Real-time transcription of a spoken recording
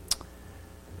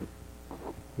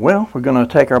Well, we're going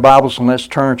to take our Bibles and let's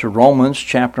turn to Romans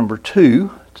chapter number 2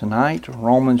 tonight.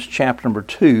 Romans chapter number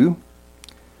 2.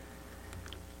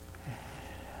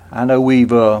 I know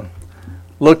we've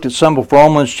looked at some of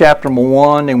Romans chapter number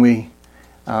 1 and we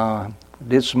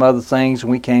did some other things, and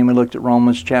we came and looked at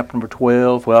Romans chapter number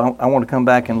 12. Well, I want to come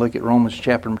back and look at Romans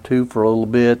chapter number 2 for a little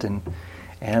bit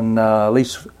and at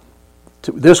least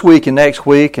this week and next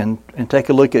week and take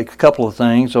a look at a couple of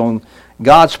things on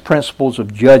God's principles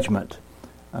of judgment.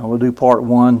 We'll do part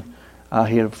 1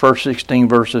 here, the first 16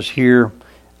 verses here,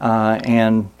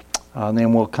 and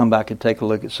then we'll come back and take a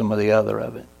look at some of the other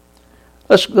of it.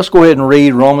 Let's go ahead and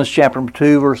read Romans chapter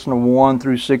 2, verse number 1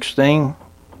 through 16.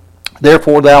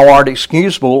 Therefore thou art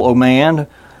excusable, O man,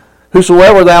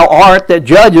 whosoever thou art that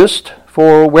judgest,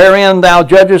 for wherein thou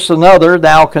judgest another,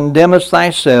 thou condemnest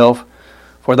thyself,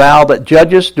 for thou that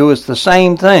judgest doest the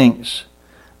same things.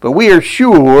 But we are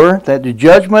sure that the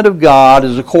judgment of God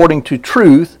is according to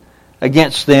truth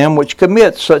against them which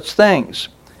commit such things.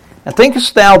 And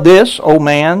thinkest thou this, O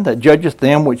man, that judgest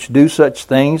them which do such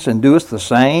things, and doest the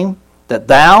same, that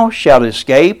thou shalt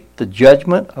escape the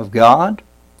judgment of God?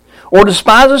 Or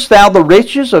despisest thou the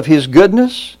riches of his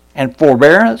goodness and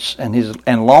forbearance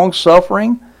and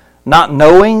long-suffering, not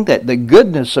knowing that the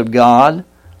goodness of God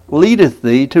leadeth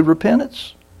thee to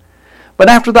repentance? But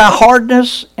after thy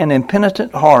hardness and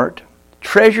impenitent heart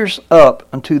treasures up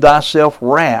unto thyself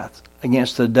wrath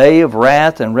against the day of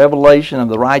wrath and revelation of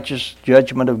the righteous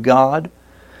judgment of God,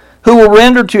 who will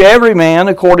render to every man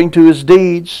according to his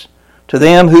deeds, to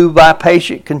them who by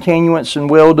patient continuance in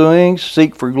well-doing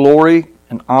seek for glory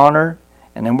and honor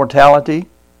and immortality,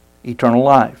 eternal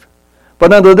life.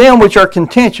 But unto them which are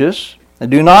contentious and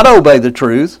do not obey the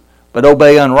truth, but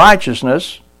obey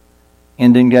unrighteousness,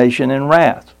 indignation and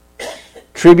wrath,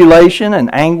 tribulation and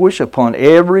anguish upon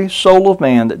every soul of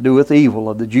man that doeth evil,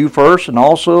 of the Jew first and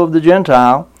also of the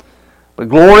Gentile. But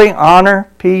glory,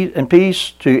 honor,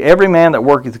 peace to every man that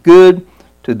worketh good,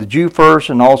 to the Jew first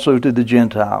and also to the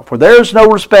Gentile. For there is no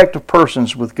respect of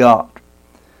persons with God.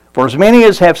 For as many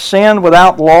as have sinned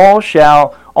without law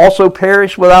shall also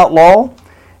perish without law,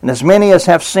 and as many as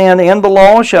have sinned in the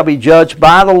law shall be judged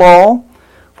by the law.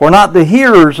 For not the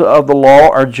hearers of the law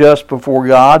are just before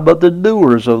God, but the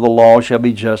doers of the law shall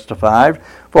be justified.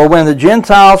 For when the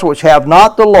Gentiles which have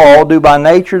not the law do by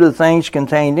nature the things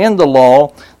contained in the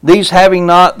law, these having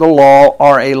not the law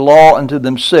are a law unto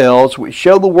themselves, which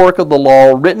show the work of the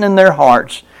law written in their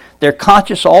hearts, their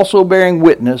conscience also bearing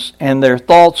witness, and their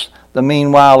thoughts the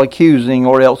meanwhile accusing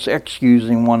or else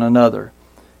excusing one another.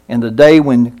 In the day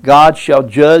when God shall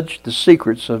judge the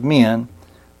secrets of men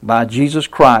by Jesus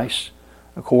Christ,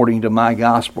 according to my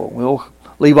gospel. We'll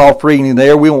leave off reading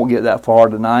there. We won't get that far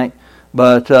tonight.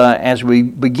 But as we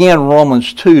begin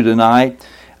Romans 2 tonight,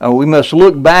 we must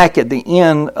look back at the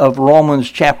end of Romans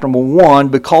chapter 1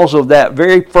 because of that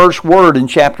very first word in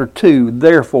chapter 2,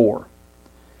 therefore.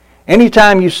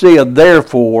 Anytime you see a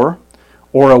therefore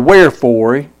or a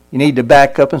wherefore, you need to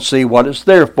back up and see what it's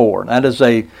there for. That is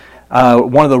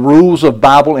one of the rules of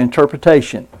Bible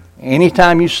interpretation.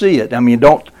 Anytime you see it,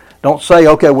 don't say,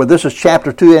 okay, well, this is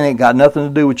chapter 2 and it got nothing to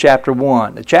do with chapter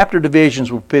 1. The chapter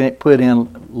divisions were put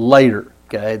in later,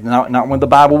 okay, not when the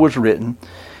Bible was written.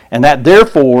 And that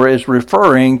therefore is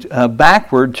referring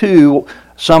backward to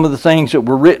some of the things that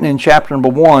were written in chapter number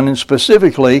 1, and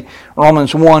specifically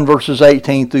Romans 1 verses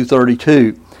 18 through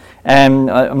 32.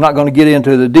 And I'm not going to get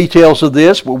into the details of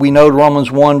this, but we know Romans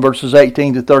 1 verses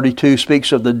 18 to 32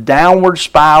 speaks of the downward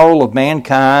spiral of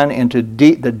mankind into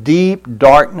the deep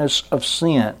darkness of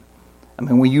sin.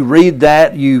 When you read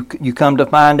that, you come to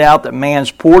find out that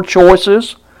man's poor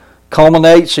choices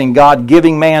culminates in God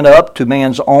giving man up to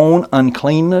man's own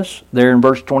uncleanness, there in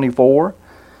verse 24.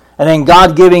 And then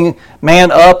God giving man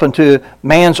up into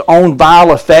man's own vile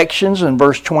affections in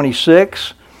verse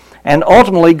 26. And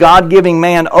ultimately, God giving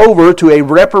man over to a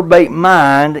reprobate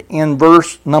mind in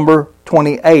verse number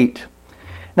 28.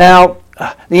 Now,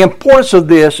 the importance of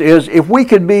this is if we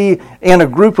could be in a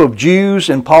group of Jews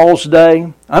in Paul's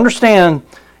day, understand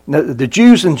the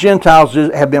Jews and Gentiles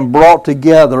have been brought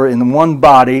together in one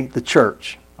body, the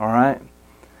church. All right.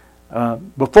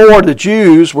 Before, the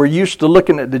Jews were used to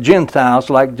looking at the Gentiles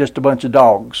like just a bunch of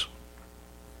dogs.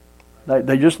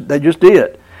 They just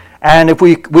did. And if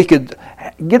we could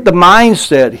get the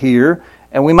mindset here,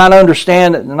 and we might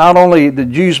understand not only the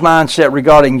Jews' mindset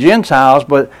regarding Gentiles,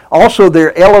 but also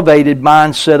their elevated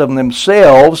mindset of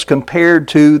themselves compared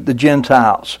to the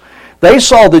Gentiles. they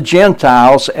saw the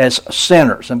Gentiles as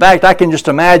sinners. In fact, I can just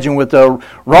imagine with the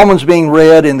Romans being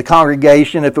read in the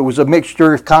congregation, if it was a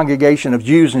mixture of congregation of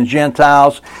Jews and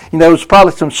Gentiles, there was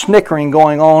probably some snickering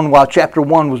going on while chapter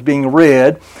 1 was being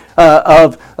read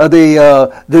of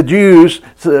the Jews,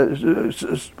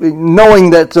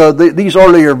 knowing that these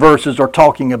earlier verses are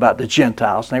talking about the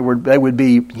Gentiles. They would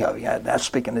be, that's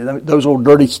speaking of those old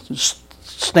dirty,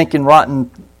 stinking,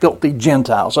 rotten, filthy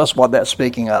Gentiles. That's what that's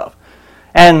speaking of.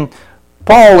 And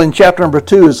Paul in chapter number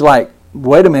 2 is like,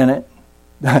 wait a minute,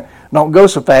 don't go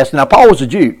so fast. Now, Paul was a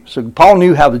Jew, so Paul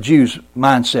knew how the Jews'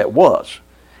 mindset was.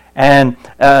 And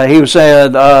he was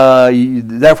saying,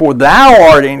 therefore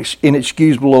thou art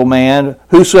inexcusable, O man,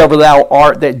 whosoever thou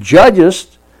art that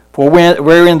judgest, for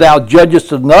wherein thou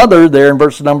judgest another, there in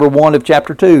verse number 1 of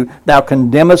chapter 2, thou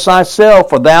condemnest thyself,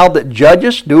 for thou that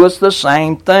judgest doest the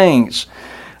same things.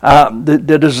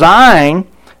 The design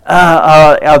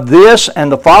of this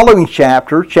and the following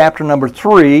chapter, chapter number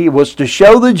 3, was to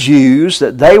show the Jews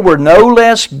that they were no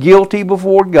less guilty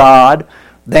before God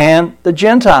than the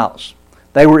Gentiles.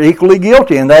 They were equally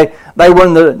guilty, and they were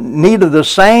in the need of the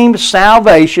same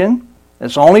salvation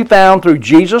that's only found through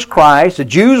Jesus Christ. The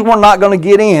Jews were not going to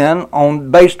get in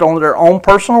based on their own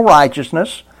personal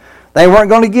righteousness. They weren't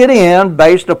going to get in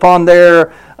based upon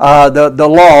their the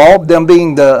law, them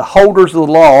being the holders of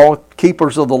the law,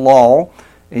 keepers of the law.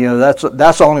 That's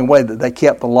the only way that they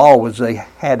kept the law, was they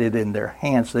had it in their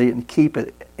hands. They didn't keep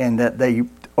it, and that they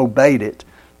obeyed it.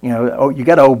 You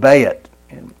got to obey it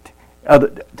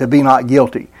to be not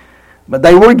guilty. But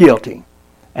they were guilty,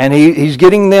 and he's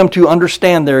getting them to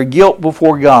understand their guilt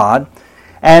before God.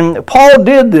 And Paul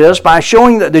did this by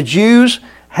showing that the Jews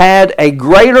had a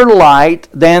greater light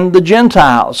than the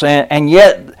Gentiles, and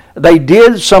yet they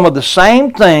did some of the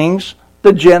same things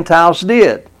the Gentiles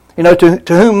did. To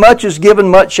whom much is given,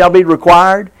 much shall be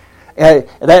required.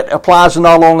 That applies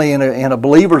not only in a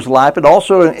believer's life, it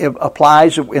also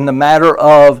applies in the matter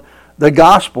of the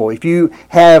gospel. If you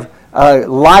have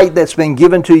light that's been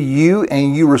given to you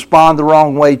and you respond the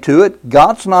wrong way to it,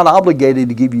 God's not obligated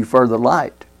to give you further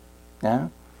light. Yeah?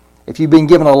 If you've been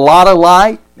given a lot of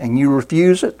light and you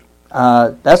refuse it,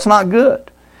 that's not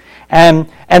good. And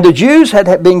the Jews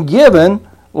had been given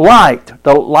light,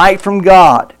 the light from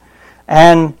God.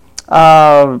 And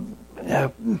the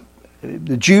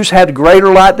Jews had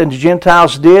greater light than the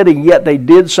Gentiles did, and yet they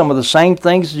did some of the same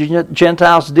things the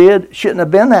Gentiles did. Shouldn't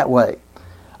have been that way.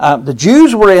 The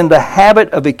Jews were in the habit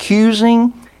of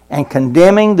accusing and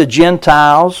condemning the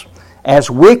Gentiles as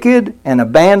wicked and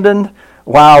abandoned,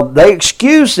 while they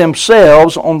excused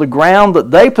themselves on the ground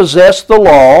that they possessed the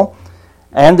law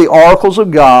and the oracles of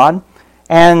God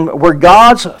and were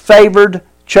God's favored,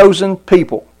 chosen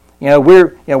people.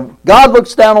 God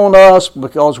looks down on us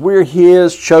because we're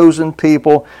His chosen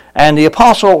people, and the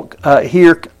apostle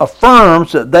here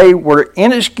affirms that they were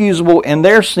inexcusable in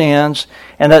their sins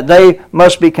and that they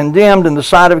must be condemned in the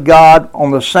sight of God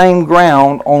on the same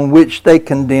ground on which they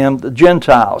condemned the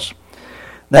Gentiles.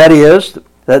 That is,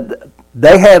 that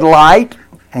they had light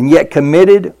and yet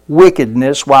committed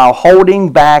wickedness while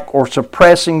holding back or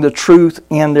suppressing the truth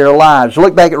in their lives.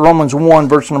 Look back at Romans 1,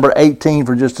 verse number 18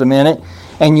 for just a minute.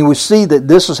 And you will see that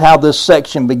this is how this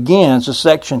section begins, a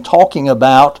section talking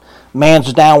about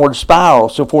man's downward spiral.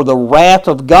 So for the wrath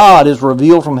of God is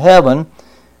revealed from heaven,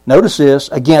 notice this,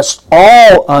 against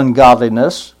all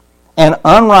ungodliness and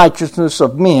unrighteousness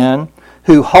of men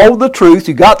who hold the truth.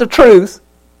 You got the truth,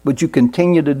 but you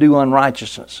continue to do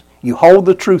unrighteousness. You hold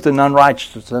the truth in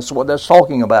unrighteousness. That's what that's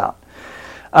talking about.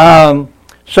 If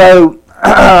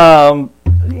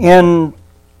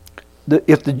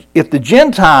the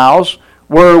Gentiles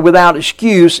were without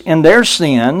excuse in their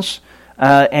sins,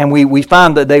 and we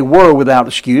find that they were without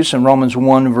excuse in Romans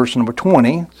 1, verse number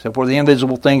 20. So, for the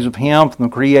invisible things of Him from the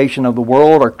creation of the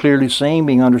world are clearly seen,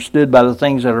 being understood by the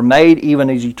things that are made, even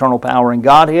His eternal power and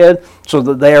Godhead, so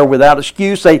that they are without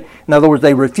excuse. In other words,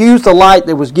 they refused the light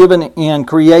that was given in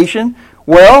creation.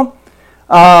 Well,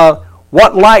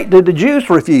 what light did the Jews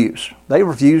refuse? They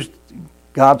refused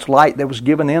God's light that was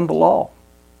given in the law.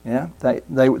 Yeah,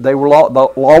 they were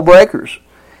lawbreakers.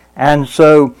 And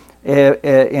so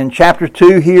in chapter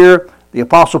 2 here, the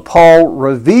Apostle Paul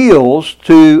reveals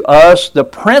to us the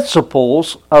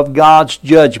principles of God's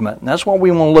judgment. And that's what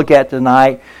we want to look at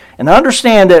tonight. And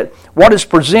understand that what is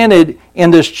presented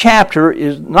in this chapter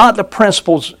is not the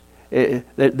principles, they're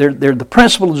the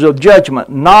principles of judgment,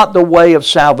 not the way of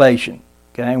salvation.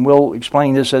 Okay, and we'll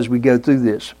explain this as we go through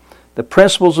this. The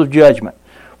principles of judgment.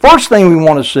 First thing we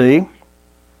want to see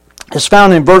is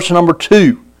found in verse number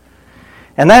 2.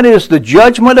 And that is, the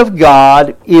judgment of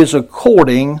God is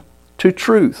according to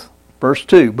truth. Verse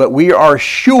 2, but we are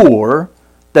sure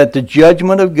that the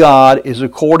judgment of God is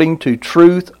according to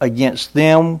truth against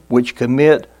them which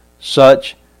commit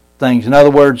such things. In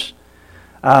other words,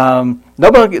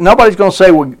 nobody's going to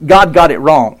say, well, God got it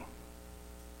wrong.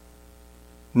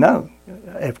 No.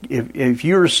 If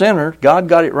you're a sinner, God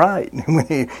got it right.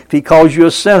 If He calls you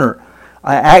a sinner.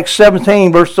 Acts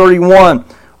 17, verse 31,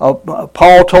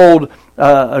 Paul told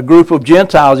a group of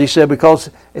Gentiles, he said,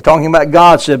 talking about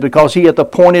God, said, because He hath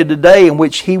appointed a day in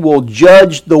which He will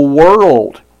judge the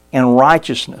world in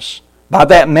righteousness by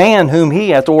that man whom He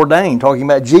hath ordained, talking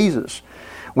about Jesus,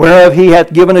 whereof He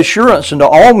hath given assurance unto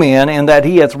all men, and that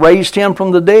He hath raised Him from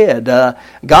the dead.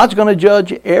 God's going to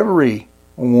judge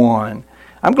everyone.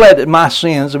 I'm glad that my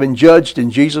sins have been judged in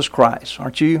Jesus Christ,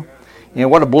 aren't you? You know,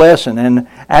 what a blessing.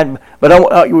 But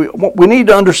we need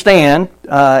to understand,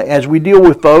 as we deal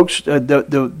with folks,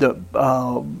 the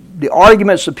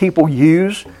arguments that people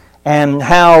use and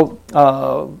how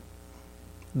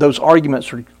those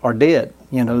arguments are dead.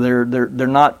 You know, they're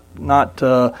not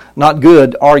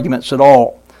good arguments at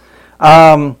all.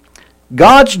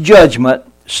 God's judgment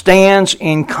stands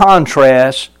in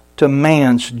contrast to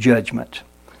man's judgment.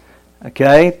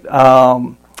 Okay.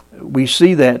 We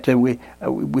see that we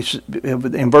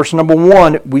in verse number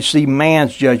 1 we see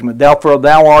man's judgment. Therefore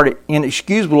thou art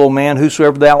inexcusable, O man,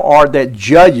 whosoever thou art that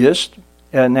judgest.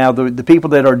 Now the people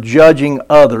that are judging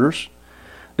others,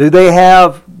 do they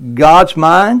have God's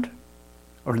mind,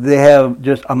 or do they have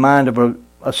just a mind of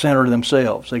a sinner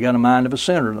themselves? They got a mind of a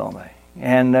sinner, don't they?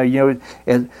 And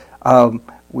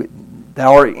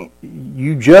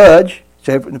you judge.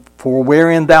 For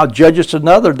wherein thou judgest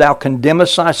another, thou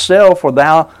condemnest thyself, for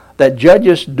thou that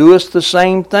judgest doest the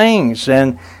same things.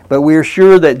 But we are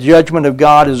sure that judgment of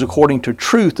God is according to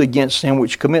truth against them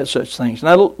which commit such things.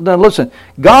 Now listen,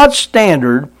 God's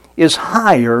standard is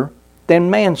higher than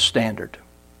man's standard.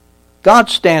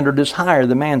 God's standard is higher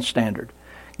than man's standard.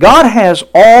 God has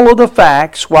all of the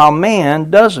facts while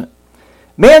man doesn't.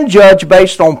 Men judge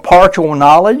based on partial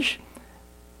knowledge,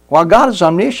 while God is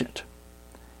omniscient.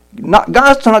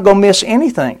 God's not going to miss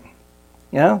anything.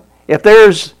 You know, if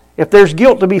there's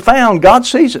guilt to be found, God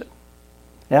sees it.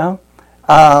 Yeah,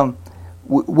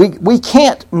 we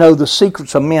can't know the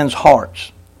secrets of men's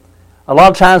hearts. A lot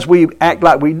of times we act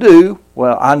like we do.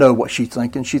 Well, I know what she's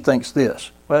thinking. She thinks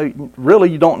this. Well, really,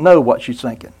 you don't know what she's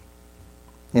thinking.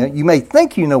 You know, you may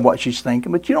think you know what she's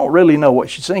thinking, but you don't really know what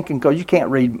she's thinking because you can't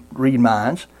read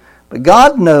minds. But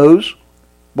God knows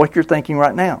what you're thinking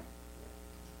right now.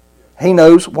 He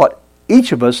knows what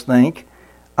each of us think.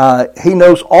 He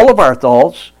knows all of our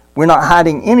thoughts. We're not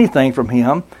hiding anything from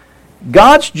Him.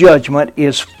 God's judgment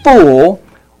is full,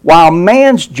 while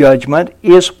man's judgment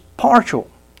is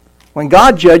partial. When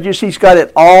God judges, He's got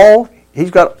it all.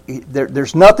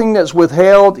 There's nothing that's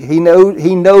withheld. He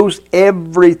knows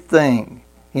everything.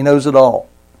 He knows it all.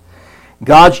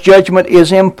 God's judgment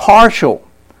is impartial,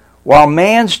 while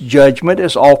man's judgment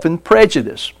is often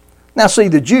prejudiced. Now see,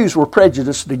 the Jews were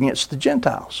prejudiced against the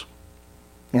Gentiles.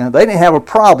 You know, they didn't have a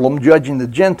problem judging the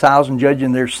Gentiles and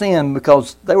judging their sin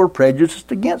because they were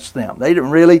prejudiced against them. They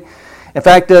didn't really, in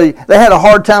fact, they had a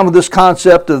hard time with this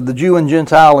concept of the Jew and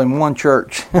Gentile in one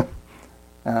church.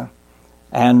 But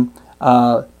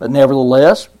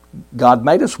nevertheless, God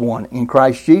made us one in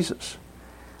Christ Jesus.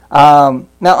 Now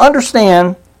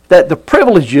understand that the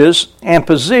privileges and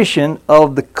position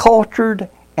of the cultured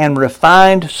and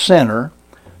refined sinner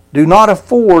do not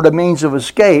afford a means of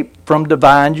escape from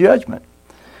divine judgment.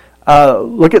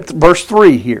 Look at verse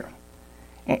 3 here.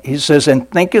 He says,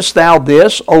 and thinkest thou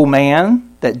this, O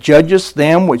man, that judgest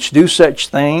them which do such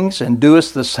things, and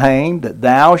doest the same, that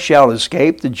thou shalt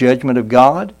escape the judgment of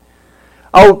God?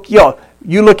 Oh, yeah.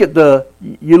 You look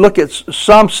at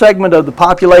some segment of the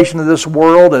population of this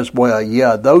world as, well,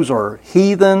 yeah, those are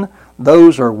heathen,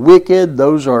 those are wicked,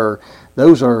 those are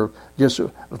just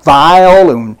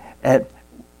vile,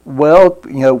 well,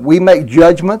 you know, we make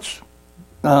judgments,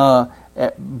 but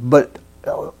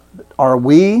are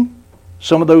we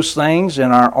some of those things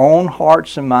in our own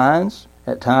hearts and minds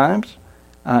at times?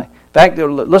 In fact,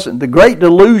 listen, the great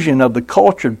delusion of the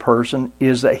cultured person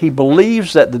is that he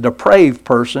believes that the depraved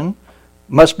person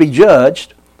must be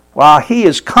judged, while he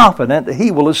is confident that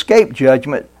he will escape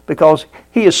judgment because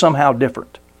he is somehow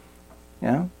different.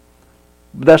 Yeah?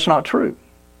 But that's not true.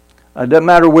 It doesn't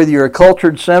matter whether you're a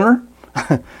cultured sinner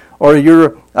or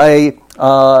you're a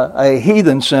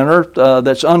heathen sinner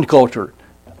that's uncultured,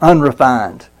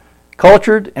 unrefined.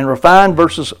 Cultured and refined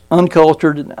versus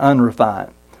uncultured and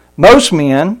unrefined. Most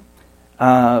men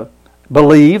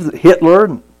believe that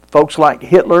Hitler, folks like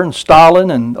Hitler and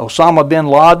Stalin and Osama bin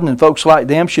Laden and folks like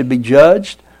them should be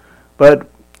judged, but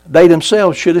they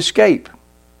themselves should escape.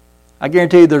 I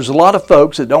guarantee you there's a lot of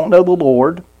folks that don't know the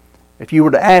Lord. If you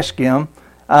were to ask them,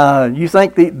 you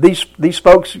think these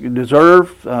folks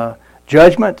deserve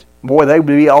judgment? Boy, they would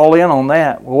be all in on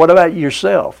that. Well, what about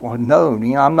yourself? Well, no,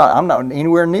 I'm not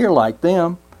anywhere near like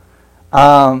them.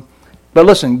 But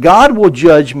listen, God will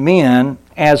judge men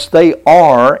as they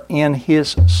are in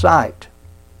His sight.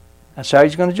 That's how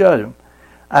He's going to judge them.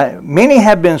 Many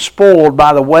have been spoiled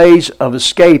by the ways of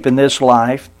escape in this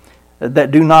life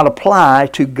that do not apply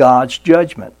to God's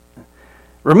judgment.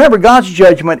 Remember, God's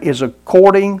judgment is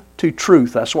according to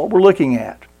truth. That's what we're looking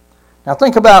at. Now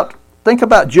think about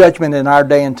judgment in our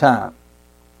day and time.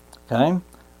 Okay?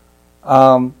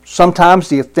 Sometimes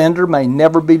the offender may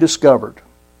never be discovered,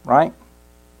 right?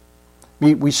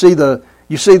 You see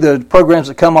the programs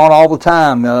that come on all the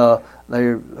time.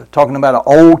 They're talking about an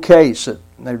old case.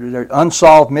 They're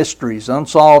unsolved mysteries,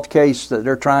 unsolved case that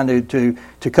they're trying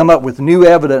to come up with new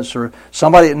evidence, or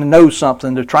somebody that knows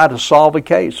something to try to solve a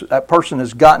case. That person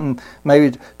has gotten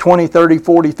maybe 20, 30,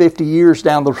 40, 50 years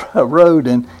down the road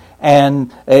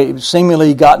and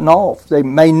seemingly gotten off. They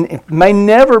may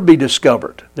never be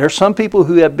discovered. There are some people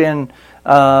who have been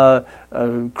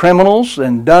criminals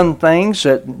and done things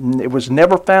that it was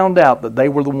never found out that they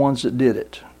were the ones that did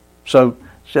it. So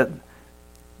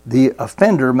the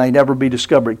offender may never be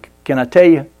discovered. Can I tell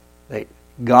you that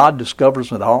God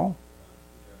discovers it all?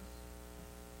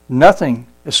 Nothing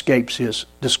escapes His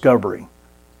discovery.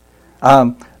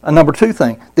 A number two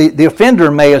thing, the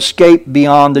offender may escape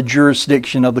beyond the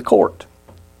jurisdiction of the court.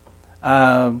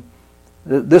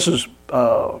 This is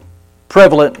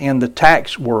prevalent in the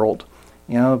tax world.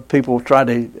 You know, people try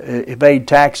to evade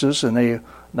taxes, and they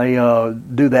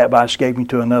do that by escaping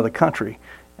to another country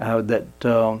that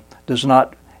does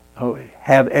not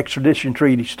have extradition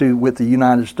treaties with the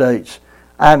United States.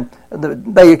 And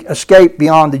they escape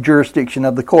beyond the jurisdiction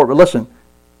of the court. But listen,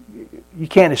 you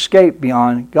can't escape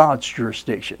beyond God's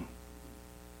jurisdiction.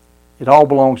 It all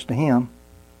belongs to Him.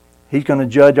 He's going to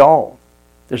judge all.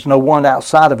 There's no one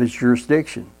outside of His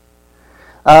jurisdiction.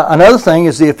 Another thing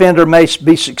is the offender may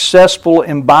be successful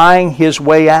in buying his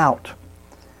way out.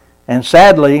 And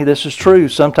sadly, this is true.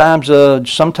 Sometimes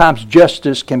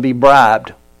justice can be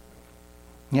bribed.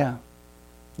 Yeah,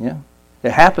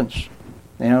 it happens.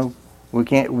 You know,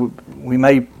 we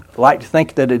may like to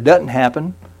think that it doesn't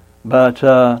happen, but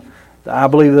I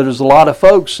believe that there's a lot of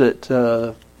folks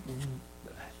that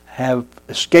have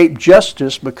escaped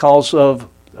justice because of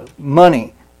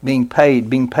money being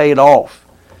paid off.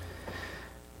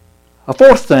 A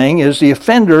fourth thing is the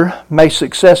offender may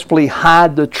successfully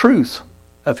hide the truth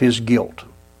of his guilt.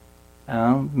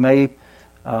 Maybe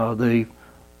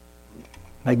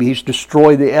he's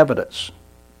destroyed the evidence.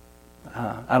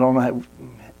 I don't know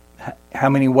how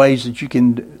many ways that you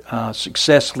can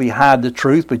successfully hide the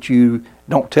truth, but you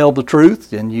don't tell the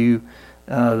truth, and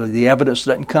the evidence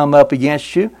doesn't come up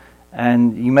against you,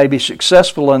 and you may be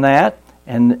successful in that,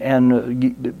 and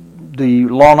the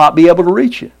law not be able to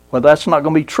reach you. Well, that's not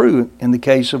going to be true in the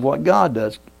case of what God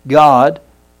does. God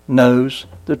knows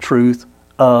the truth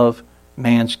of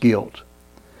man's guilt.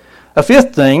 A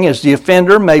fifth thing is the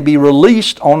offender may be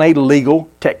released on a legal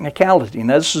technicality.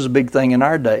 Now, this is a big thing in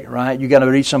our day, right? You got to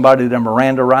read somebody their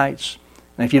Miranda rights,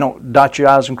 and if you don't dot your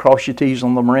I's and cross your T's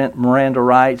on the Miranda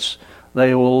rights,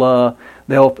 they'll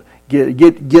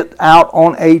get out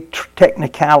on a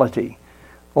technicality.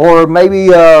 Or maybe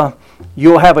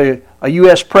you'll have a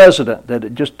U.S. president that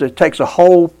it takes a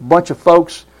whole bunch of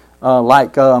folks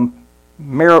like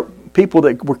people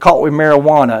that were caught with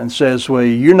marijuana and says, well,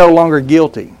 you're no longer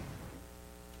guilty.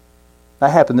 That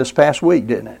happened this past week,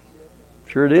 didn't it?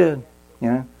 Sure did.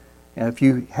 Yeah. And if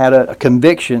you had a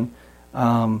conviction,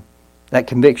 that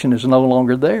conviction is no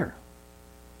longer there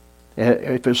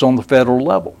if it's on the federal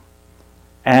level.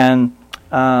 And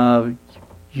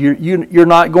you're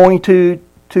not going to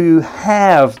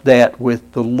have that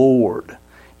with the Lord.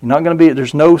 You're not going to be.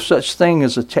 There's no such thing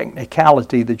as a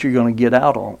technicality that you're going to get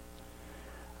out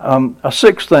on. A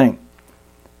sixth thing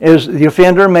is the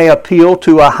offender may appeal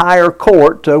to a higher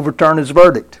court to overturn his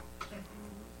verdict.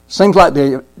 Seems like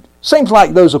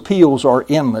those appeals are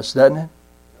endless, doesn't it?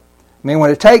 I mean, when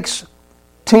it takes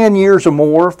 10 years or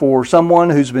more for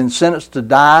someone who's been sentenced to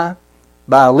die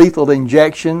by a lethal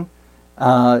injection,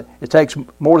 it takes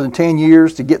more than 10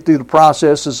 years to get through the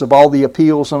processes of all the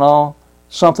appeals and all.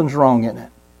 Something's wrong in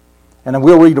it. And then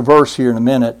we'll read a verse here in a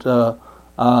minute that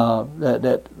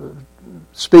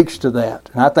speaks to that.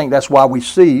 And I think that's why we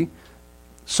see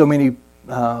so many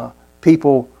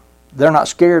people, they're not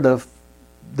scared of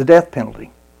the death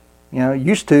penalty. You know,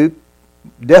 used to,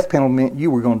 death penalty meant you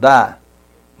were going to die.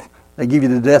 They give you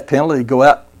the death penalty, you go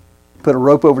out put a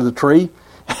rope over the tree,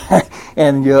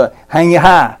 and you hang you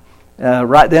high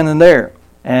right then and there.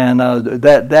 And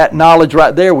that knowledge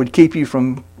right there would keep you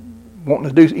from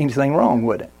wanting to do anything wrong,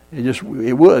 wouldn't it?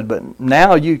 It would. But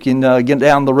now you can get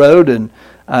down the road, and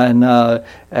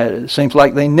it seems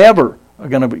like they never are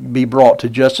going to be brought to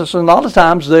justice. And a lot of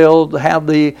times they'll have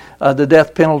the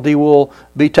death penalty will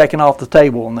be taken off the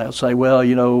table, and they'll say, well,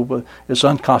 it's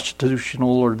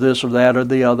unconstitutional, or this or that or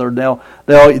the other.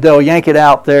 They'll yank it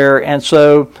out there, and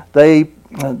so the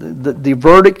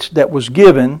verdict that was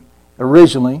given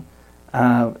originally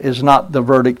is not the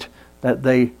verdict that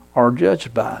they are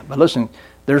judged by. But listen,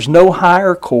 there's no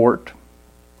higher court.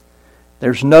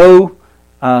 There's nowhere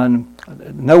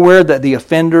that the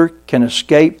offender can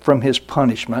escape from his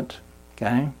punishment.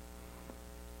 Okay.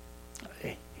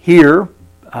 Here,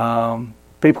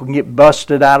 people can get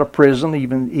busted out of prison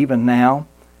even now.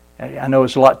 I know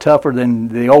it's a lot tougher than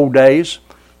the old days.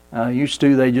 Used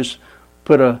to, they just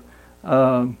put a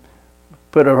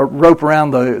rope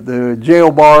around the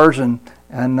jail bars and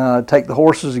take the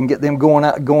horses and get them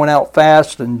going out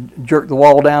fast and jerk the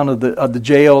wall down of the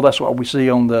jail. That's what we see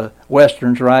on the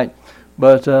westerns, right?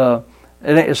 But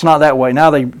it's not that way.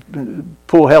 Now they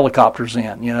pull helicopters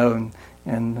in,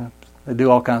 and they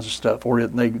do all kinds of stuff, or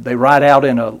they ride out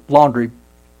in a laundry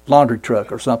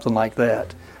truck or something like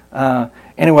that.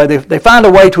 Anyway, they find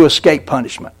a way to escape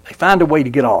punishment. They find a way to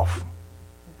get off,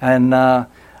 but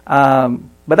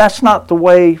that's not the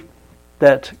way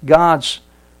that God's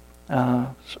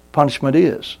punishment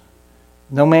is.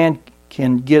 No man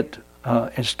can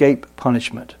escape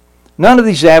punishment. None of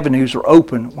these avenues are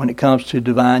open when it comes to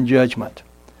divine judgment.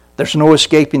 There's no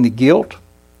escaping the guilt.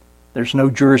 There's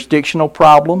no jurisdictional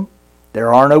problem.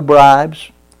 There are no bribes.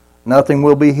 Nothing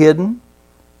will be hidden.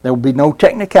 There will be no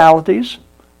technicalities,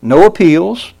 no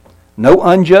appeals, no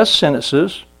unjust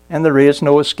sentences, and there is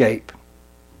no escape.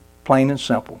 Plain and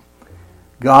simple.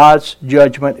 God's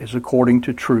judgment is according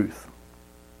to truth.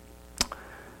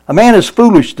 A man is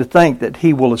foolish to think that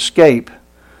he will escape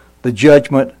the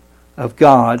judgment of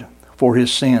God for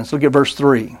his sins. Look at verse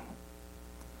 3.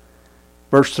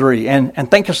 Verse 3,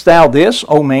 And thinkest thou this,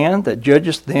 O man, that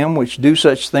judgest them which do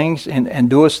such things, and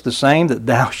doest the same, that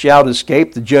thou shalt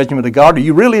escape the judgment of God? Are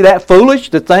you really that foolish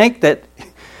to think that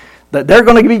they're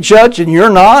going to be judged and you're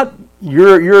not?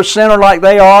 You're a sinner like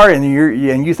they are, and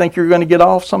you think you're going to get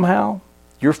off somehow?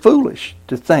 You're foolish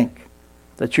to think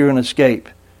that you're going to escape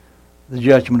the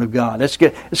judgment of God. It's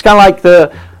kind of like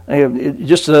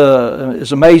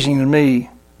it's amazing to me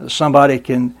that somebody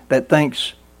that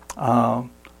thinks,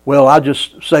 well, I'll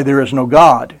just say there is no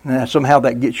God, and somehow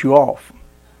that gets you off.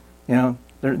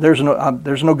 There's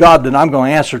no God that I'm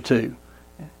going to answer to.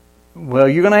 Well,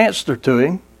 you're going to answer to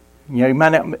Him. You might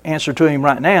not answer to Him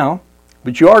right now,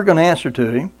 but you are going to answer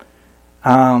to Him.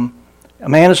 A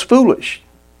man is foolish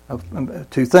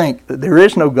to think that there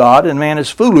is no God, and man is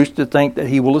foolish to think that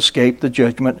he will escape the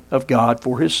judgment of God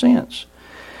for his sins.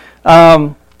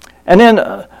 And then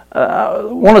I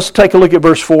want us to take a look at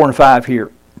verse 4 and 5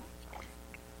 here.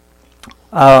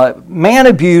 Man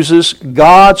abuses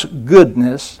God's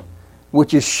goodness,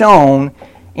 which is shown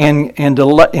in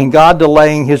God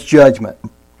delaying His judgment.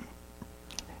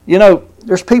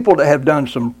 There's people that have done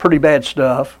some pretty bad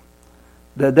stuff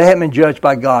that they haven't been judged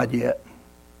by God yet.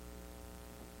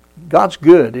 God's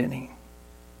good, isn't He?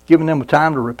 Giving them a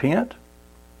time to repent.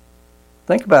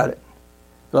 Think about it.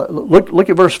 Look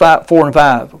at verse 4 and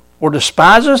 5. Or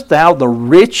despisest thou the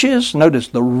riches, notice,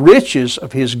 the riches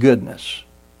of His goodness.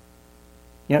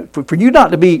 For you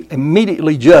not to be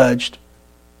immediately judged,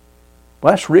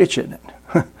 well, that's rich, isn't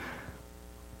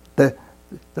it?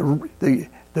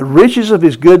 The riches of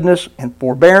His goodness and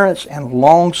forbearance and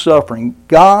long-suffering,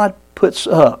 God puts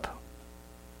up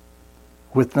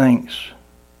with things.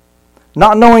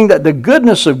 Not knowing that the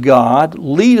goodness of God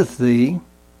leadeth thee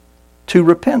to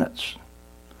repentance.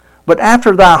 But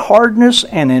after thy hardness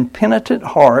and impenitent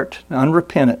heart,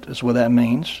 unrepentant is what that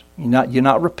means. You're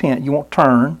not repent, you won't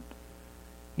turn.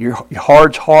 Your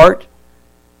heart's hard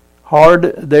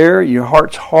there, your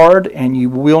heart's hard, and you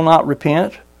will not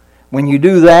repent. When you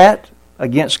do that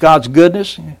against God's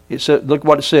goodness, look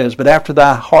what it says. But after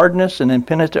thy hardness and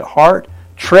impenitent heart,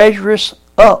 treasurest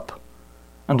up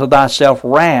unto thyself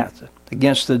wrath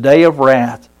against the day of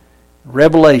wrath,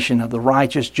 revelation of the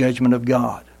righteous judgment of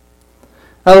God.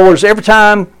 In other words, every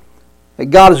time that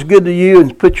God is good to you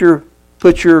and put your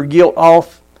guilt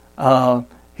off,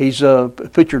 He's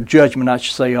put your judgment, I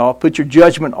should say, off. Put your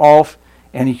judgment off,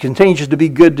 and He continues to be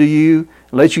good to you,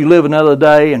 let you live another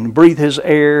day and breathe His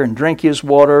air and drink His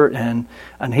water, and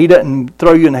He doesn't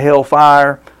throw you in the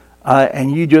hellfire,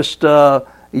 and you just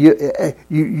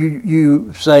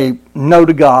you say no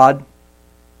to God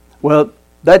Well,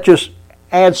 that just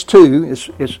adds to,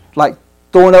 it's like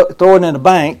throwing in a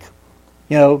bank,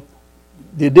 the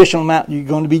additional amount you're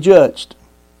going to be judged.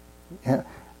 Yeah.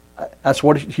 That's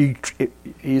what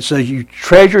it says, you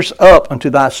treasures up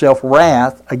unto thyself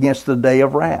wrath against the day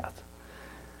of wrath.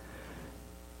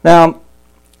 Now,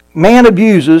 man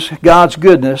abuses God's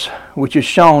goodness, which is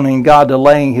shown in God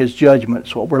delaying His judgment.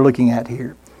 That's what we're looking at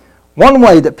here. One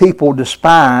way that people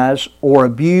despise or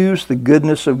abuse the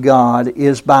goodness of God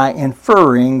is by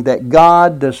inferring that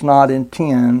God does not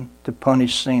intend to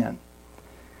punish sin.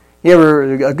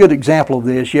 A good example of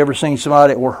this, you ever seen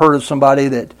somebody or heard of somebody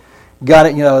that got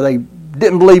it, they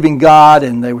didn't believe in God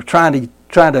and they were trying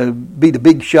to be the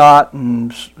big shot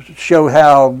and show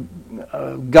how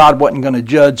God wasn't going to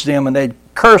judge them, and they'd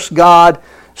curse God,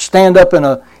 stand up in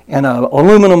an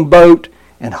aluminum boat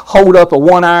and hold up a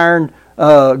one-iron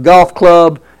golf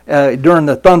club during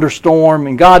the thunderstorm,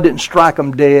 and God didn't strike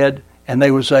them dead, and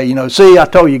they would say, see, I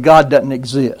told you God doesn't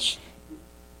exist.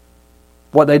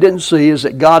 What they didn't see is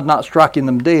that God not striking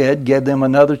them dead gave them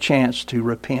another chance to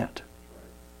repent.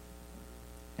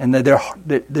 And that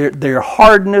their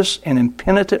hardness and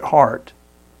impenitent heart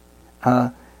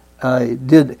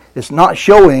it's not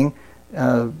showing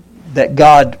that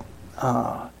God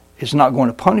is not going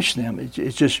to punish them.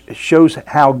 It shows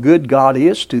how good God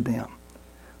is to them.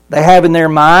 They have in their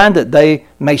mind that they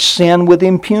may sin with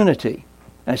impunity.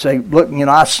 They say, look,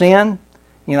 I sin,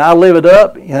 I live it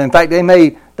up. In fact, they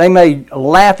may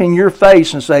laugh in your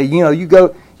face and say,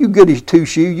 you goody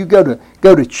two-shoe, you go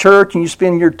to church and you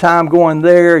spend your time going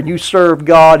there and you serve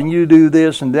God and you do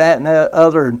this and that and that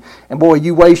other, and boy,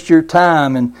 you waste your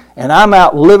time, and I'm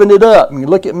out living it up, and you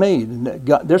look at me,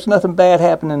 there's nothing bad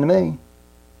happening to me.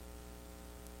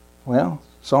 Well,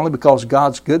 it's only because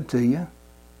God's good to you,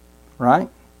 right?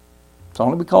 It's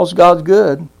only because God's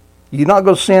good. You're not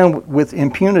going to sin with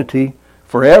impunity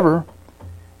forever.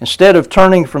 Instead of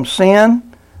turning from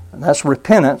sin, and that's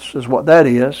repentance is what that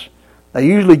is, they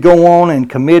usually go on and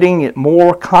committing it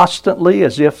more constantly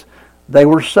as if they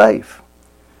were safe.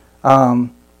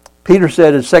 Peter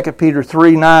said in 2 Peter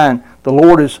 3:9, the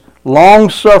Lord is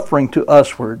long-suffering to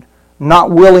usward, not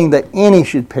willing that any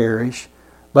should perish,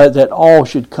 but that all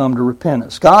should come to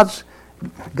repentance. God's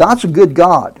a good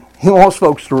God. He wants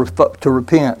folks to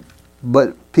repent,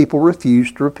 but people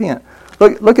refuse to repent.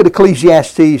 Look at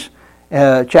Ecclesiastes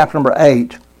chapter number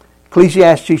 8.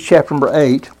 Ecclesiastes chapter number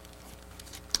 8.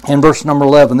 In verse number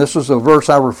 11, this is a verse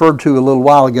I referred to a little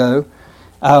while ago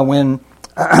when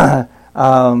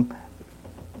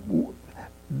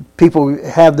people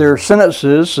have their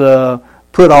sentences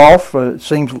put off, it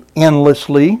seems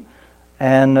endlessly,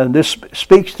 and this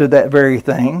speaks to that very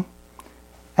thing.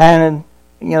 And,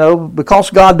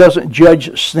 because God doesn't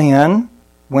judge sin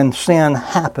when sin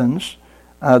happens,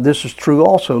 this is true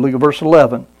also. Look at verse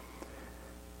 11.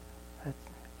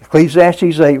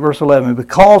 Ecclesiastes 8, verse 11,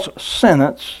 because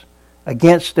sentence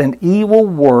against an evil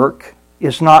work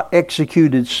is not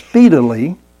executed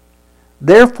speedily,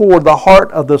 therefore the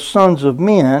heart of the sons of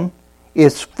men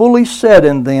is fully set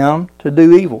in them to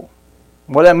do evil.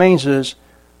 What that means is,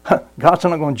 God's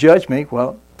not going to judge me.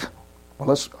 Well,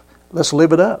 let's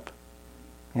live it up.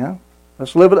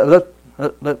 Let's live it up.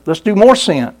 Let's do more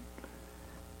sin.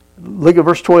 Look at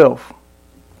verse 12.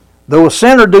 Though a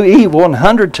sinner do evil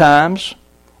 100 times,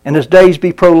 and his days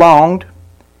be prolonged,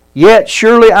 yet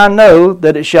surely I know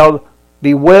that it shall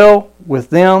be well with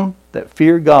them that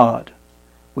fear God,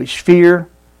 which fear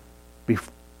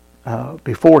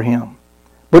before Him.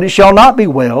 But it shall not be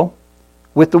well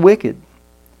with the wicked.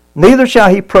 Neither shall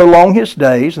he prolong his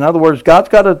days. In other words, God's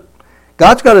got a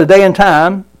day and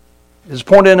time. It's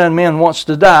appointed unto men wants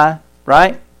to die,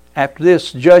 right? After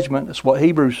this judgment, that's what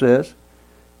Hebrews says.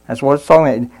 That's what it's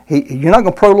talking about. You're not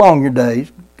going to prolong your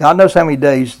days. God knows how many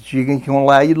days He's going to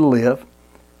allow you to live.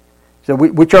 So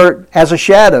which are as a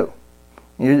shadow.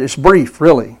 It's brief,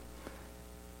 really.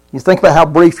 You think about how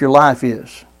brief your life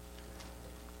is.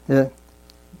 Yeah.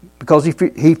 Because he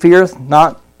feareth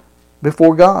not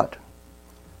before God.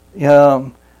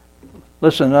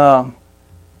 Listen,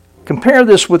 compare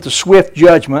this with the swift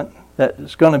judgment that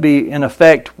is going to be in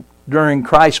effect during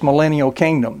Christ's millennial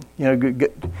kingdom.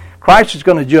 Christ is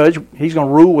going to judge. He's going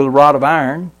to rule with a rod of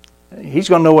iron. He's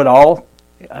going to know it all.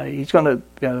 It's going to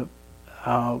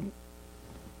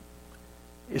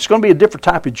be a different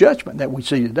type of judgment that we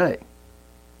see today.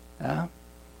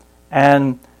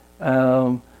 And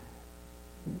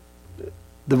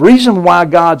the reason why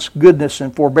God's goodness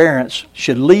and forbearance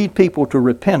should lead people to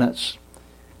repentance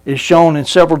is shown in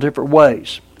several different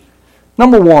ways.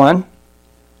 Number one,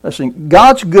 listen,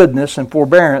 God's goodness and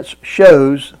forbearance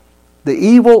shows the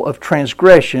evil of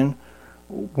transgression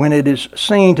when it is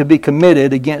seen to be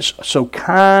committed against so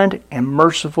kind and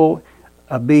merciful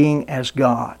a being as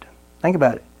God. Think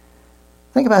about it.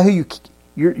 Think about who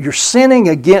you're sinning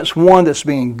against one that's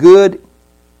being good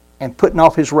and putting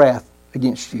off His wrath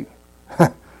against you.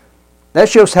 That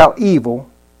shows how evil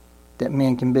that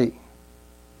men can be.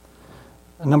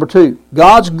 Number 2,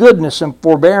 God's goodness and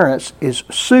forbearance is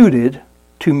suited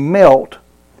to melt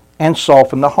and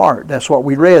soften the heart. That's what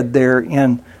we read there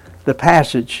in the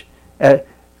passage.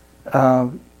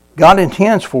 God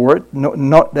intends for it,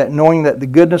 that knowing that the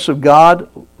goodness of God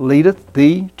leadeth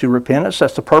thee to repentance.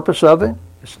 That's the purpose of it.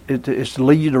 It's to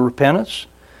lead you to repentance.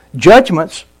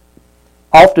 Judgments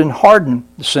often harden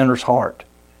the sinner's heart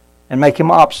and make him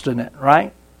obstinate,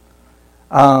 right?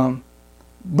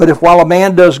 But if while a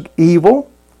man does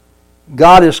evil,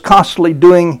 God is constantly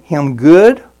doing him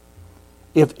good,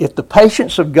 if the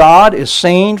patience of God is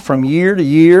seen from year to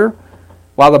year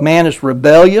while the man is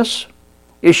rebellious,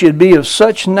 it should be of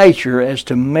such nature as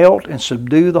to melt and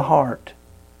subdue the heart.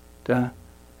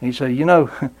 He said,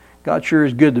 God sure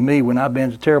is good to me when I've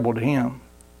been terrible to him.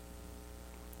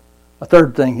 A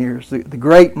third thing here is the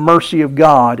great mercy of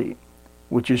God,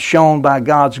 which is shown by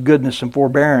God's goodness and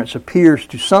forbearance, appears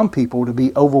to some people to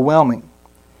be overwhelming.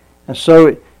 And so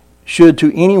it should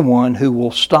to anyone who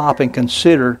will stop and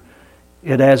consider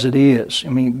it as it is. I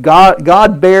mean,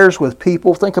 God bears with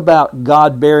people. Think about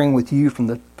God bearing with you from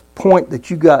the point that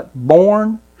you got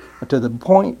born to the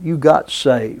point you got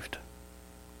saved.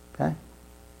 Okay?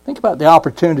 Think about the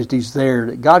opportunities there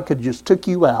that God could just took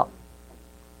you out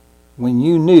when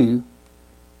you knew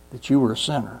that you were a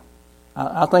sinner.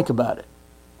 I think about it.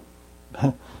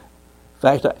 In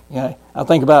fact, I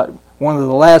think about one of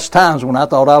the last times when I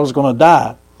thought I was going to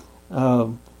die,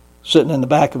 sitting in the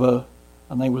back of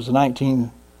I think it was a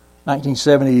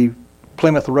 1970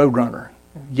 Plymouth Roadrunner,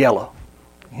 yellow.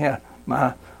 Yeah,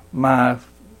 my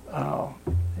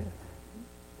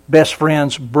best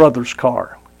friend's brother's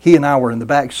car. He and I were in the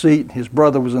back seat. His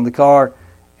brother was in the car,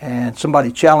 and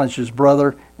somebody challenged his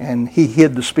brother, and he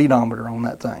hid the speedometer on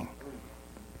that thing.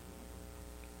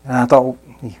 And I thought,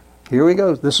 here we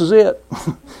go. This is it.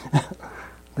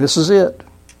 This is it.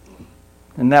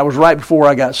 And that was right before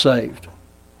I got saved.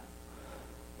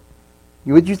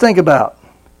 What you think about?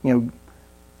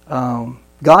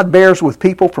 God bears with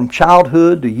people from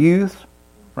childhood to youth,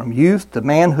 from youth to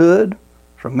manhood,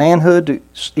 from manhood to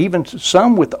even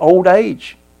some with old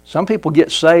age. Some people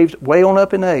get saved way on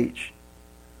up in age.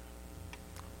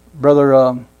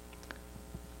 Brother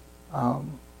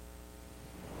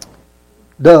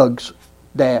Doug's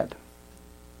dad.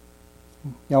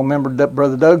 Y'all remember that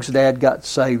Brother Doug's dad got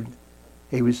saved.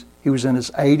 He was in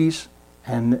his 80s,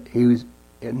 and he was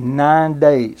 9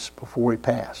 days before he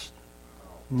passed.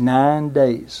 9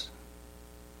 days.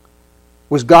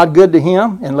 Was God good to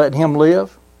him and let him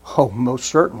live? Oh, most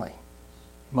certainly.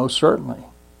 Most certainly.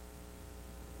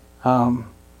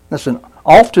 Listen,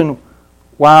 often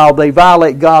while they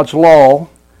violate God's law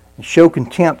and show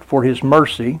contempt for His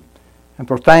mercy and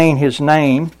profane His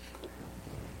name,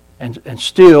 and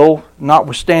still,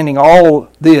 notwithstanding all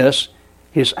this,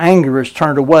 His anger is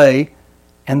turned away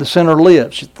and the sinner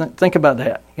lives. Think about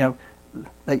that.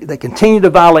 They continue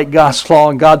to violate God's law,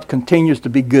 and God continues to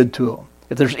be good to them.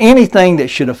 If there's anything that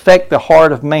should affect the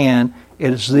heart of man,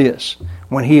 it is this.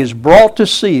 When he is brought to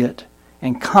see it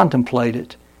and contemplate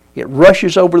it, it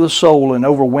rushes over the soul and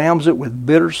overwhelms it with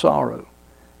bitter sorrow.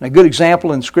 And a good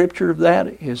example in Scripture of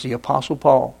that is the Apostle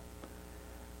Paul.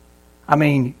 I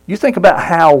mean, you think about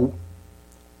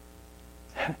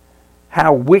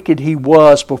how wicked he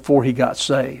was before he got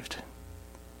saved.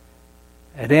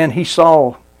 And then he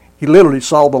literally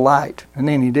saw the light, and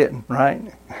then he didn't,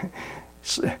 right?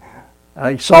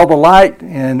 He saw the light,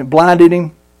 and it blinded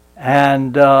him,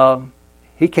 and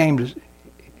he came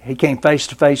face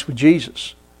to face with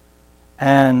Jesus.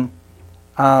 And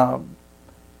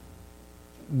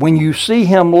when you see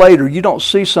him later, you don't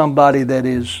see somebody that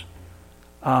is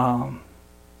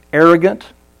arrogant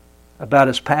about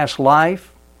his past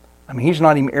life. I mean, he's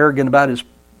not even arrogant about his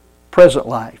present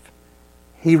life.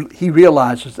 He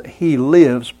realizes that he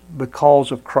lives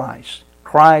because of Christ.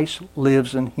 Christ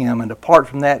lives in him, and apart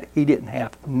from that, he didn't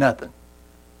have nothing.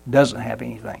 Doesn't have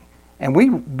anything. And we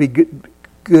be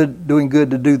doing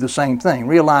good to do the same thing.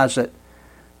 Realize that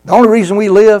the only reason we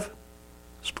live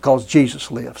is because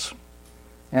Jesus lives.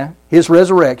 Yeah? His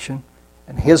resurrection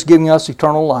and His giving us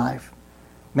eternal life.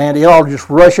 Man, it ought to just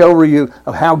rush over you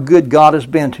of how good God has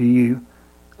been to you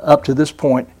up to this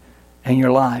point in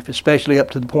your life, especially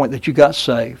up to the point that you got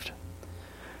saved.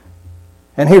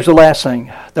 And here's the last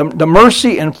thing. The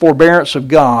mercy and forbearance of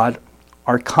God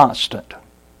are constant.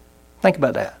 Think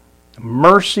about that. The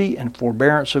mercy and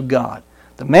forbearance of God.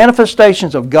 The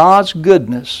manifestations of God's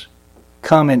goodness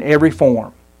come in every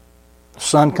form. The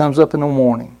sun comes up in the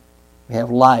morning. We have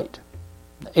light.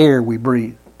 The air we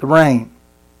breathe. The rain.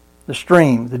 The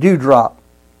stream. The dewdrop.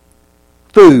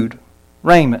 Food.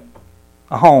 Raiment.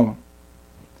 A home.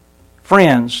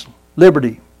 Friends.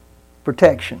 Liberty.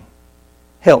 Protection.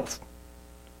 Health.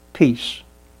 Peace.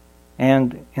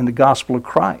 And in the gospel of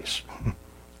Christ,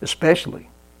 especially.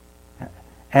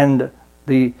 And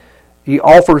the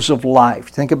offers of life.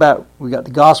 Think about, we got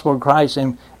the gospel of Christ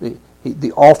and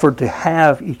the offer to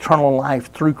have eternal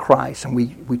life through Christ, and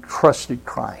we trusted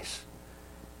Christ.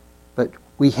 But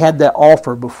we had that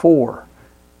offer before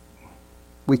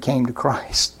we came to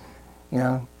Christ. You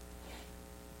know,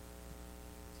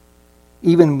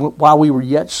 even while we were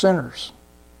yet sinners,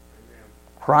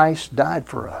 Christ died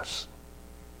for us.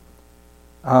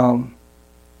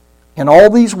 In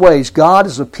all these ways, God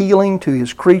is appealing to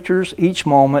His creatures each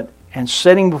moment and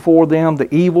setting before them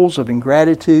the evils of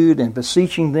ingratitude and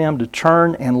beseeching them to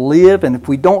turn and live. And if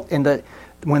we don't,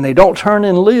 when they don't turn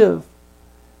and live,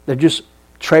 they're just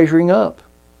treasuring up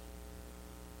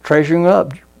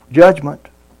judgment.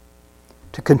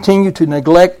 To continue to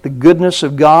neglect the goodness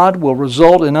of God will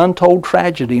result in untold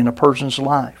tragedy in a person's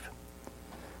life.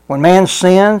 When man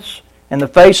sins in the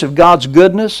face of God's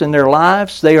goodness in their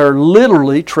lives, they are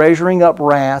literally treasuring up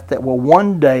wrath that will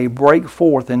one day break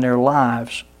forth in their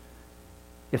lives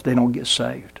if they don't get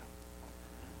saved.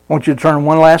 I want you to turn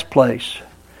one last place.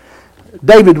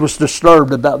 David was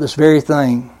disturbed about this very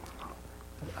thing,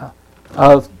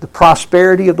 of the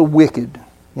prosperity of the wicked.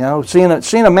 You know, seeing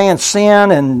a man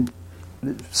sin and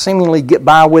seemingly get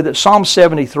by with it. Psalm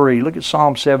 73. Look at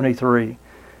Psalm 73.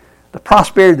 The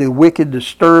prosperity of the wicked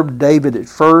disturbed David at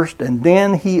first, and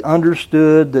then he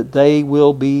understood that they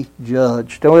will be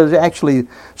judged. It was actually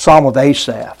Psalm of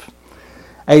Asaph.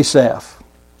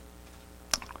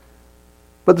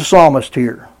 But the psalmist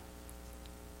here.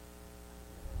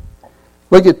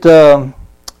 Look at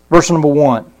verse number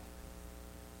 1.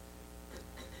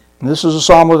 And this is a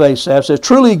psalm of Asaph. It says,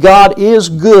 "Truly God is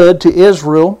good to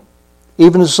Israel,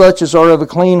 even to such as are of a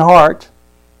clean heart.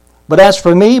 But as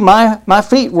for me, my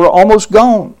feet were almost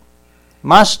gone.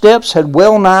 My steps had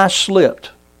well nigh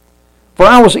slipped. For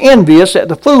I was envious at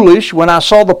the foolish when I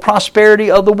saw the prosperity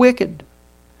of the wicked.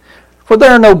 For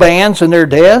there are no bands in their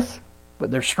death, but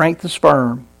their strength is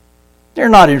firm. They are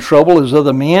not in trouble as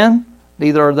other men,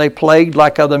 neither are they plagued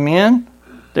like other men.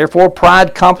 Therefore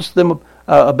pride compasseth them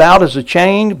about as a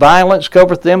chain, violence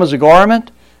covereth them as a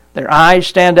garment. Their eyes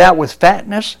stand out with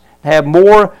fatness, have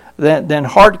more than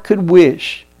heart could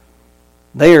wish.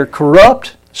 They are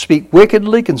corrupt, speak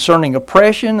wickedly concerning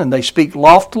oppression, and they speak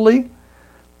loftily.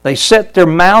 They set their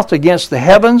mouth against the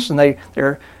heavens, and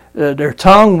their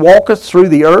tongue walketh through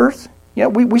the earth." Yeah,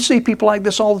 we see people like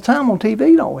this all the time on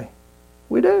TV, don't we?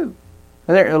 We do.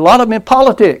 And there are a lot of them in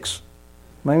politics.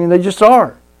 I mean, they just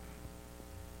are.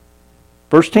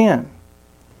 Verse 10.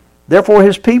 "Therefore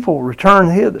his people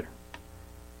return hither,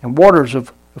 and waters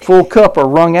of a full cup are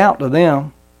wrung out to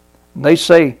them. And they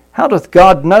say, How doth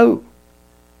God know?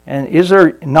 And is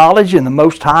there knowledge in the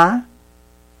Most High?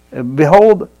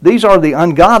 Behold, these are the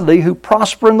ungodly who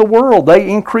prosper in the world. They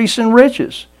increase in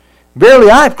riches. Verily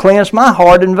I have cleansed my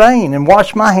heart in vain, and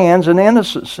washed my hands in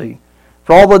innocency.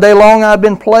 For all the day long I have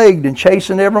been plagued and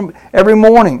chastened every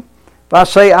morning. If I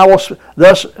say I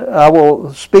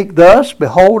will speak thus,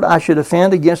 behold, I should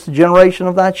offend against the generation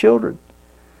of thy children.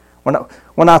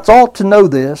 When I thought to know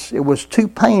this, it was too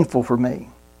painful for me,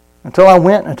 until I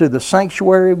went into the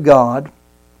sanctuary of God.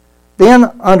 Then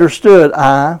understood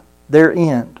I their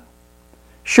end.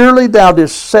 Surely thou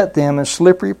didst set them in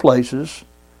slippery places.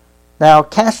 Thou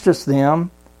castest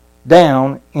them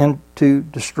down into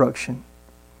destruction.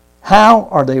 How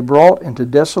are they brought into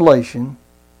desolation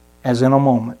as in a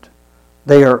moment?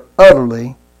 They are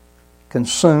utterly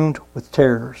consumed with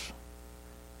terrors.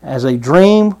 As a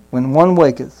dream when one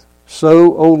waketh,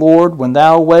 so, O Lord, when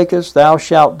thou awakest, thou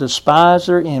shalt despise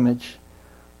their image.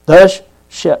 Thus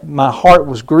my heart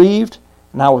was grieved,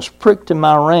 and I was pricked in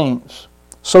my reins.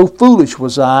 So foolish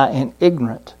was I and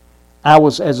ignorant. I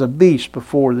was as a beast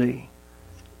before thee.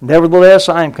 Nevertheless,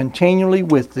 I am continually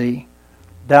with thee.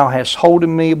 Thou hast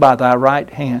holden me by thy right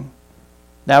hand.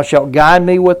 Thou shalt guide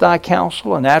me with thy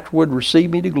counsel, and afterward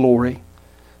receive me to glory.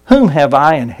 Whom have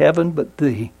I in heaven but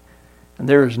thee? And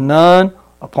there is none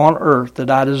upon earth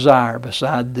that I desire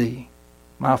beside thee.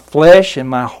 My flesh and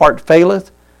my heart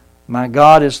faileth. My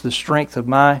God is the strength of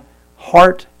my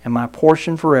heart and my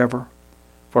portion forever.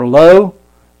 For lo,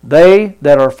 they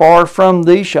that are far from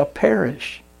thee shall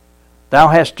perish. Thou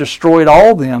hast destroyed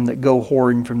all them that go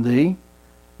whoring from thee.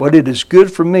 but it is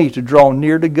good for me to draw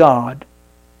near to God.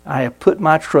 I have put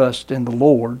my trust in the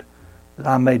Lord, that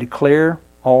I may declare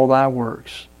all thy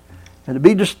works. And to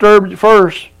be disturbed at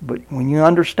first, but when you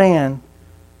understand,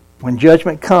 when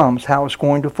judgment comes, how it's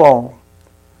going to fall,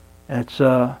 it's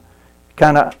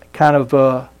kind of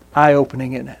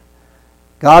eye-opening, isn't it?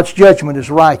 God's judgment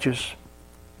is righteous.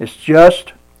 It's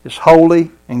just, it's holy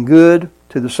and good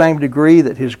to the same degree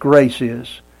that His grace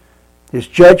is. His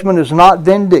judgment is not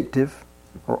vindictive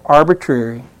or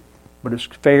arbitrary, but it's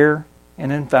fair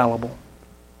and infallible.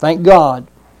 Thank God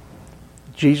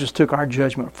Jesus took our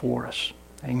judgment for us.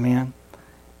 Amen.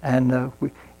 And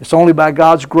it's only by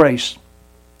God's grace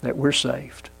that we're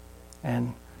saved.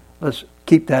 And let's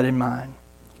keep that in mind.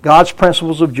 God's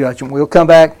principles of judgment. We'll come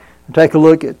back and take a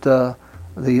look at the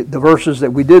verses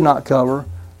that we did not cover,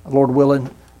 Lord willing,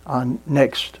 on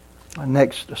next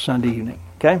Sunday evening.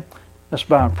 Okay? Let's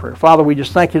bow in prayer. Father, we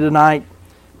just thank You tonight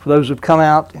for those who have come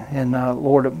out. And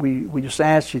Lord, we just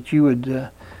ask that You would,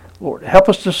 Lord, help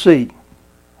us to see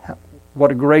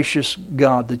what a gracious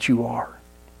God that You are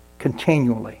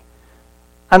continually.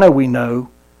 I know we know,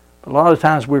 but a lot of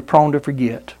times we're prone to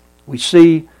forget. We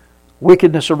see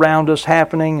wickedness around us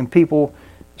happening, and people,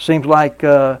 seems like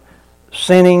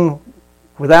sinning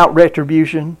without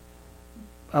retribution.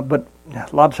 But a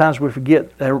lot of times we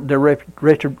forget that their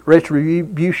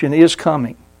retribution is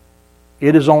coming.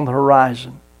 It is on the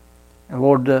horizon. And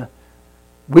Lord,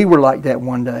 we were like that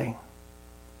one day.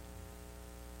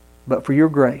 But for Your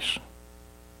grace,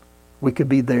 we could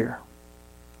be there.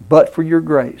 But for Your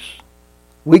grace,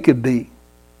 we could be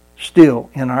still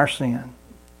in our sin.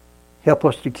 Help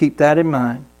us to keep that in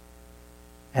mind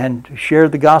and to share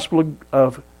the gospel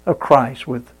of Christ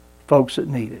with folks that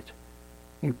need it.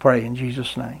 We pray in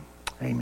Jesus' name.